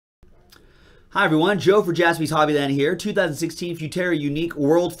Hi everyone, Joe for Jaspys Hobbyland here. 2016 Futera Unique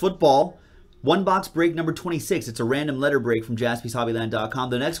World Football. One box break number 26. It's a random letter break from JaspysHobbyland.com.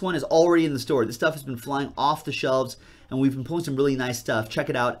 The next one is already in the store. This stuff has been flying off the shelves, and we've been pulling some really nice stuff. Check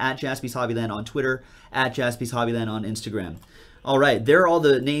it out at Jaspys Hobbyland on Twitter, at Jaspys Hobbyland on Instagram. All right, there are all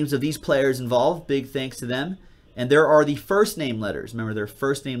the names of these players involved. Big thanks to them. And there are the first name letters. Remember, they're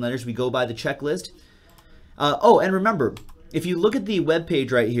first name letters. We go by the checklist. Oh, and remember, if you look at the web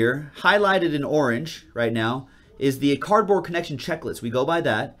page right here, highlighted in orange right now is the cardboard connection checklist. We go by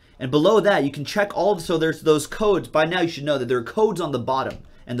that. And below that, you can check all of, so there's those codes. By now, you should know that there are codes on the bottom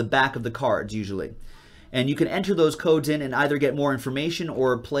and the back of the cards usually. And you can enter those codes in and either get more information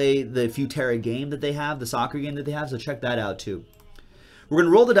or play the Futera game that they have, the soccer game that they have. So check that out too. We're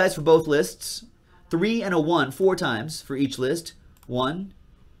going to roll the dice for both lists. 3 and a 1, 4 times for each list. 1,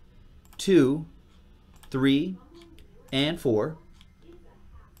 2, 3, and 4.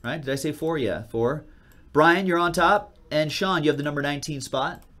 Right? Did I say 4? Yeah, 4. Brian, you're on top. And Sean, you have the number 19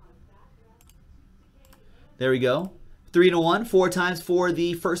 spot. There we go. 3 and a 1, 4 times for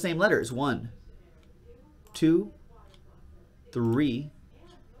the first name letters. 1, 2, 3,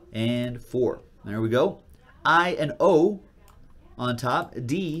 and 4. There we go. I and O on top.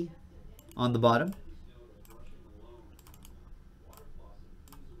 D on the bottom.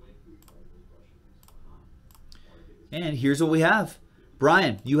 And here's what we have.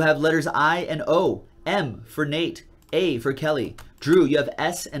 Brian, you have letters I and O. M for Nate. A for Kelly. Drew, you have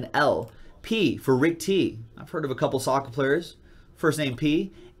S and L. P for Rick T. I've heard of a couple soccer players. First name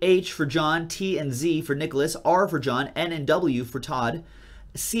P. H for John. T and Z for Nicholas. R for John. N and W for Todd.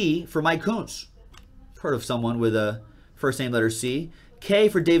 C for Mike Coons. I've heard of someone with a first name letter C. K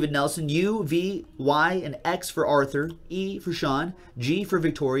for David Nelson. U, V, Y, and X for Arthur. E for Sean. G for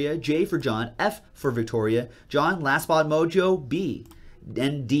Victoria. J for John. F for Victoria. John, Last Spot Mojo. B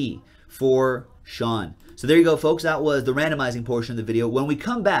and D for Sean. So there you go, folks. That was the randomizing portion of the video. When we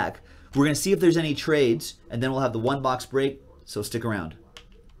come back, we're going to see if there's any trades, and then we'll have the one box break, so stick around.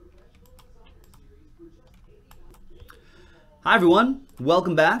 Hi, everyone.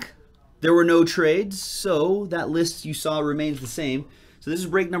 Welcome back. There were no trades, so that list you saw remains the same. So this is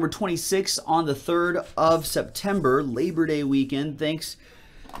break number 26 on the 3rd of September, Labor Day weekend. Thanks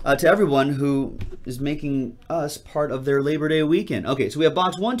to everyone who is making us part of their Labor Day weekend. Okay, so we have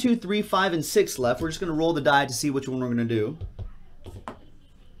box 1, 2, 3, 5, and 6 left. We're just going to roll the die to see which one we're going to do.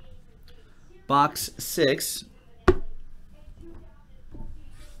 Box 6.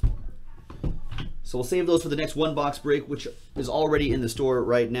 So we'll save those for the next one box break, which is already in the store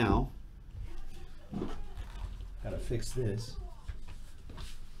right now. Gotta fix this.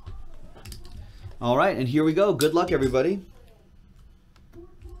 All right, and here we go. Good luck, everybody.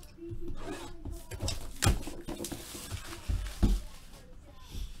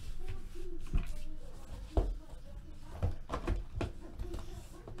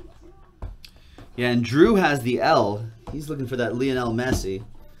 Yeah, and Drew has the L. He's looking for that Lionel Messi.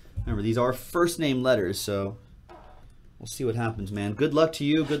 Remember, these are first name letters, so we'll see what happens, man. Good luck to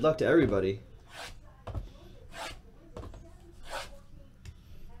you. Good luck to everybody.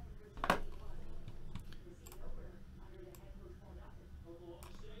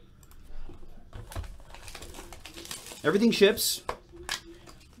 Everything ships.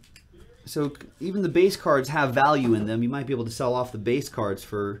 So even the base cards have value in them. You might be able to sell off the base cards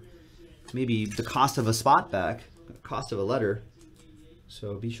for maybe the cost of a spot back, the cost of a letter.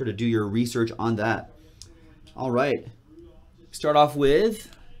 So be sure to do your research on that. All right. Start off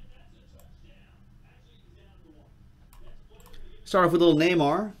with little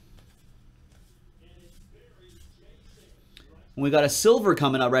Neymar. And we got a silver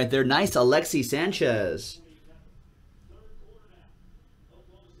coming up right there. Nice Alexis Sanchez.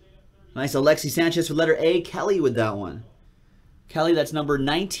 Nice Alexis Sanchez for letter A. Kelly with that one. Kelly, that's number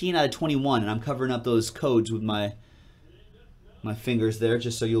 19 out of 21. And I'm covering up those codes with my fingers there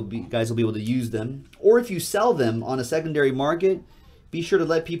just so guys will be able to use them. Or if you sell them on a secondary market, be sure to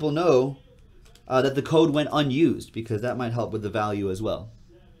let people know that the code went unused, because that might help with the value as well.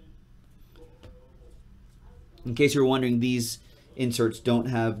 In case you're wondering, these inserts don't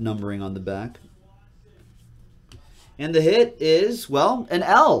have numbering on the back. And the hit is, well, an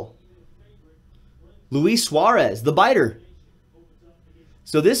L. Luis Suarez, the biter.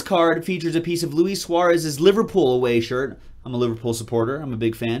 So this card features a piece of Luis Suarez's Liverpool away shirt. I'm a Liverpool supporter. I'm a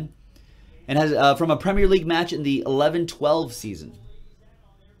big fan. And has from a Premier League match in the 11-12 season.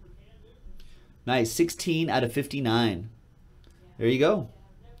 Nice. 16 out of 59. There you go.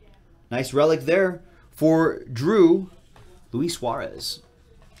 Nice relic there for Drew. Luis Suarez.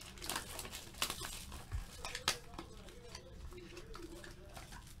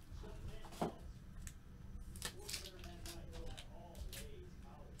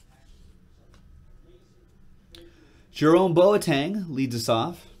 Jerome Boateng leads us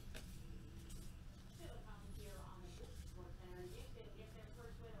off.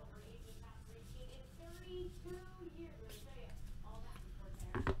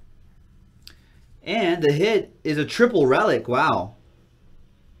 And the hit is a triple relic. Wow.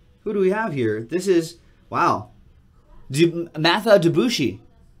 Who do we have here? This is, wow, Matha Debuchy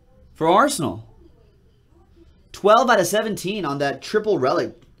for Arsenal. 12 out of 17 on that triple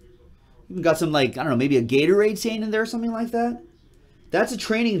relic. Even got some, like, I don't know, maybe a Gatorade stain in there or something like that. That's a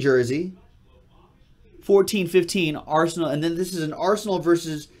training jersey. 14-15 Arsenal. And then this is an Arsenal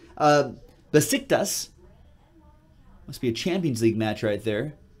versus Besiktas. Must be a Champions League match right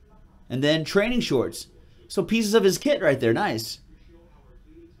there. And then training shorts. So pieces of his kit right there. Nice.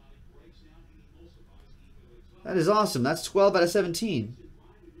 That is awesome. That's 12 out of 17.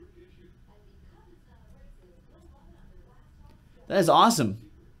 That is awesome.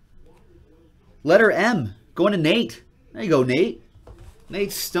 Letter M. Going to Nate. There you go, Nate.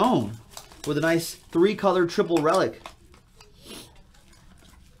 Nate Stone. With a nice 3-color triple relic.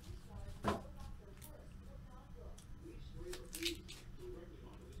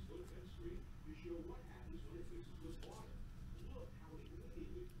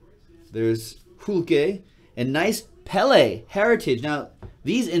 There's Hulke. And nice Pele Heritage. Now,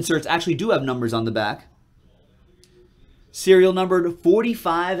 these inserts actually do have numbers on the back. Serial numbered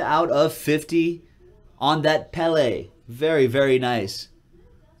 45 out of 50 on that Pele. Very, very nice.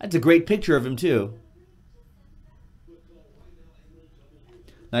 That's a great picture of him, too.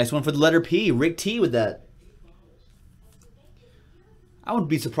 Nice one for the letter P. Rick T with that. I wouldn't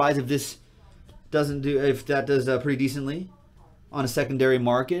be surprised if this doesn't do, if that does pretty decently on a secondary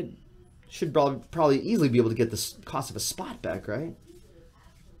market. Should probably easily be able to get the cost of a spot back, right?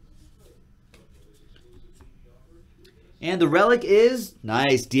 And the relic is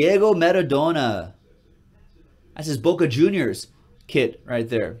nice. Diego Maradona. That's his Boca Juniors kit right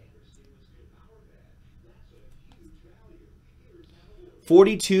there.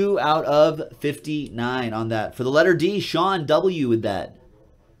 42 out of 59 on that. For the letter D, Sean W with that.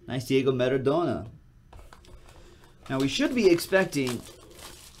 Nice Diego Maradona. Now we should be expecting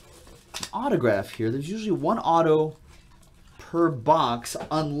autograph here. There's usually one auto per box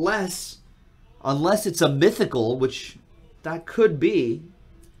unless it's a mythical, which that could be.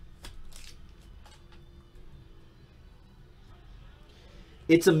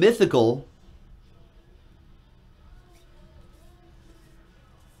 It's a mythical.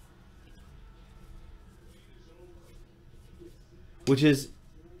 Which is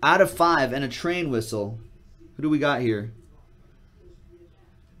out of 5 and a train whistle. Who do we got here?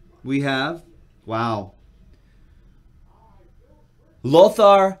 We have, wow,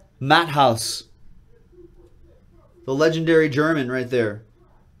 Lothar Matthaus. The legendary German right there.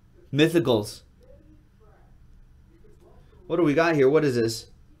 Mythicals. What do we got here? What is this?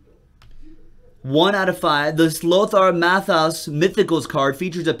 1 out of 5. This Lothar Matthaus Mythicals card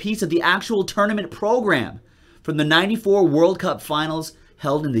features a piece of the actual tournament program from the '94 World Cup Finals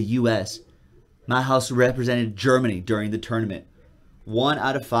held in the U.S. Matthaus represented Germany during the tournament. 1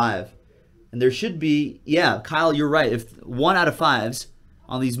 out of 5. And there should be, yeah, Kyle, you're right. If 1 out of 5s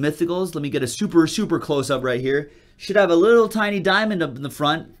on these mythicals, let me get a super, super close up right here. Should have a little tiny diamond up in the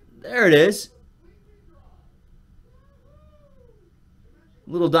front. There it is.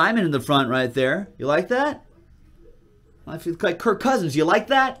 Little diamond in the front right there. You like that? I feel like Kirk Cousins. You like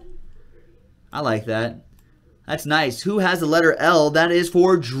that? I like that. That's nice. Who has the letter L? That is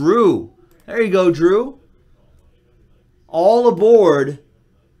for Drew. There you go, Drew. All aboard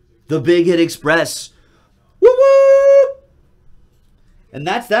the Big Hit Express. Woo-woo! And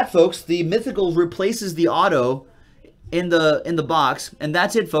that's that, folks. The mythical replaces the auto in the box. And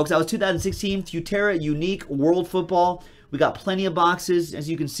that's it, folks. That was 2016 Futera Unique World Football. We got plenty of boxes, as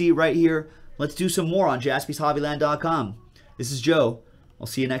you can see right here. Let's do some more on JaspysHobbyland.com. This is Joe. I'll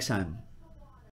see you next time.